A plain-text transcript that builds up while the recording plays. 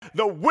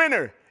The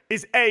winner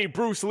is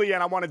Bruce Lee,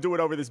 and I want to do it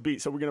over this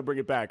beat, so we're going to bring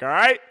it back, all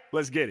right?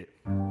 Let's get it.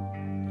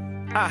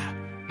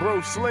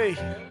 Bruce Lee.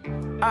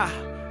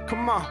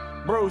 Come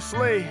on, Bruce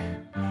Lee.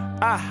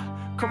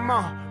 Come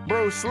on,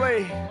 Bruce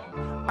Lee.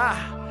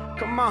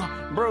 Come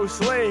on, Bruce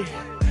Lee.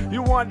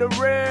 You want the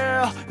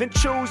real? Then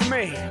choose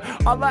me.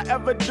 All I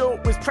ever do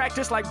is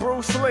practice like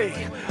Bruce Lee.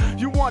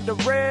 You want the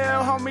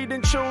real, homie?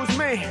 Then choose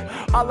me.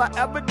 All I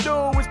ever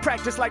do is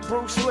practice like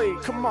Bruce Lee.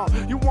 Come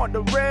on, you want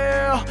the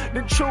real?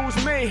 Then choose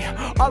me.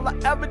 All I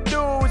ever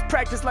do is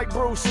practice like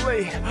Bruce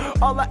Lee.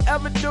 All I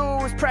ever do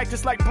is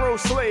practice like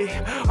Bruce Lee.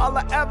 All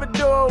I ever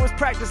do is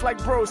practice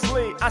like Bruce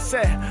Lee. I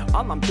said,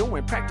 all I'm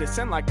doing,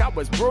 practicing like I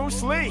was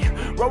Bruce Lee.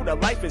 Road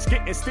of life is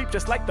getting steep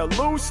just like the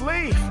loose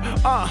leaf.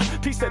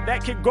 Piece of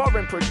that can go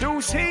and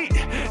produce heat.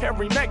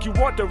 Every Mack, you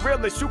want the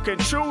realest, you can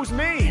choose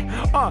me.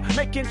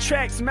 Making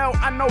tracks melt,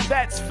 I know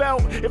that's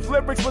felt. If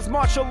lyrics was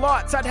martial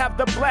arts, I'd have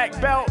the black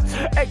belt.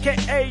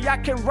 AKA, I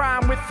can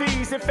rhyme with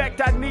these. In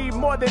fact, I need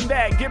more than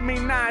that. Give me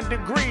 9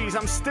 degrees,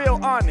 I'm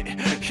still on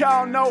it.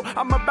 Y'all know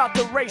I'm about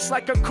to race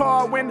like a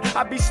car when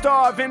I be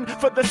starving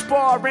for the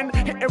sparring.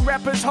 Hitting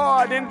rappers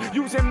hard and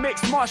using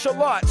mixed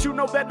martial arts. You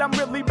know that I'm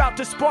really about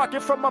to spark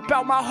it from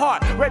about my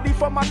heart. Ready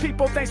for my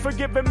people, thanks for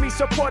giving me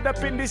support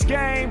up in this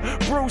game.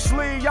 Bruce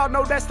Lee, y'all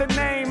know that's the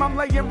name. I'm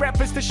laying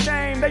rappers to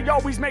shame, they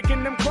always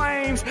making them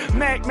claims.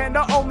 Mack, man,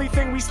 the only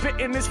thing we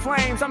spitting is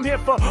flames. I'm here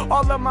for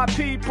all of my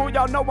people,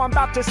 y'all know I'm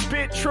about to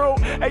spit true.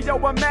 Hey yo,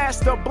 a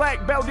master,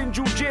 black belt in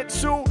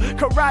jujitsu,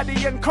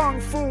 karate and kung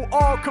fu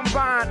all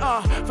combined.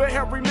 For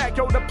Harry Mack,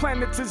 yo, the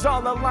planets is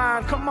all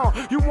aligned. Come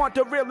on, you want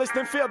the realest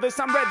and feel this,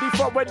 I'm ready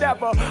for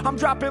whatever. I'm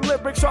dropping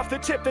lyrics off the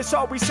tip that's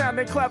always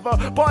sounding clever.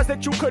 Bars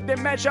that you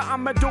couldn't measure,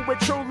 I'ma do it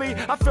truly.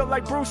 I feel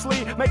like Bruce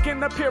Lee, making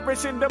an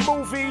appearance in the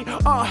movie.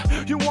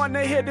 You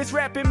wanna hear this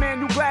rapping,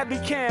 man, you gladly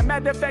can.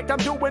 Matter of fact, I'm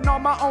doing all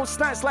my own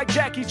stunts like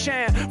Jackie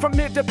Chan. From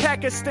here to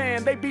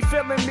Pakistan, they be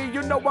feeling me.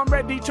 You know I'm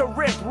ready to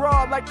rip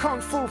raw like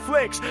Kung Fu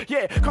flicks.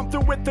 Yeah, come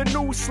through with the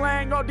new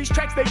slang. All these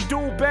tracks, they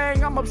do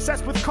bang. I'm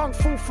obsessed with Kung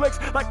Fu flicks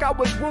like I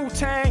was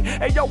Wu-Tang.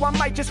 Hey yo, I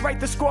might just write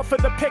the score for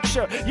the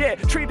picture. Yeah,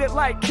 treat it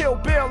like Kill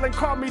Bill and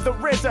call me the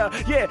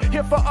RZA. Yeah,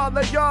 here for all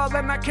of y'all,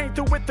 and I came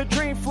through with the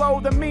dream flow,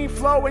 the mean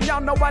flow. And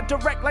y'all know I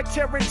direct like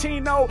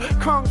Tarantino.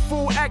 Kung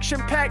Fu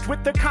action-packed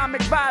with the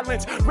comic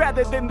violence.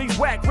 Rather than these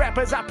whack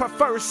rappers, I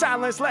prefer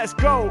silence. Let's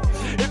go.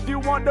 If you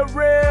want the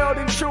real,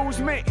 then choose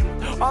me.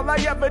 All I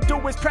ever do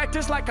is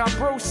practice like I'm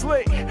Bruce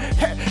Lee.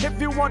 If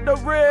you want the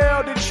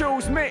real, then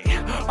choose me.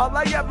 All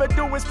I ever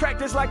do is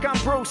practice like I'm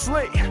Bruce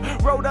Lee.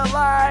 Road of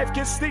life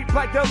gets steep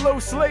like a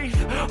loose leaf.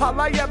 All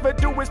I ever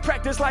do is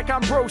practice like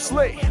I'm Bruce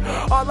Lee.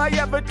 All I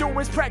ever do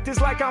is practice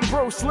like I'm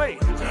Bruce Lee.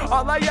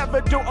 All I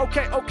ever do,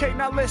 okay,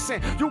 now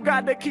listen. You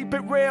gotta keep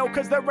it real,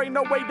 cause there ain't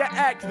no way to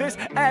act this.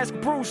 Ask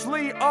Bruce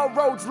Lee, all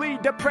roads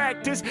lead to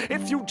practice.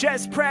 If you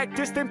just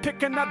practice, then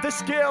pick another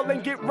skill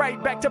and get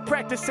right back to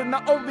practicing.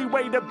 The only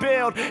way to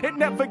build, it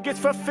never gets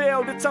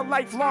fulfilled. It's a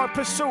lifelong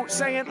pursuit,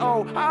 saying,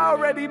 oh, I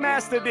already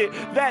mastered it.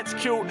 That's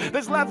cute.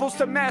 There's levels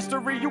to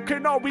mastery, you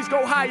can always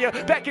go higher.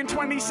 Back in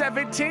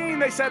 2017,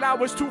 they said I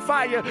was too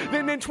fire.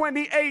 Then in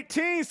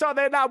 2018, saw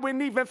that I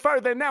went even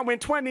further. Now in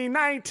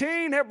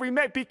 2019, every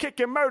Mack be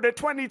kicking murder.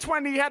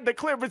 2020 had the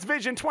clearest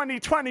vision.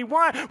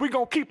 2021, we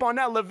gon' keep on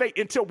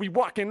elevating till we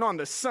walking on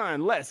the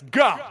sun. Let's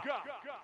go.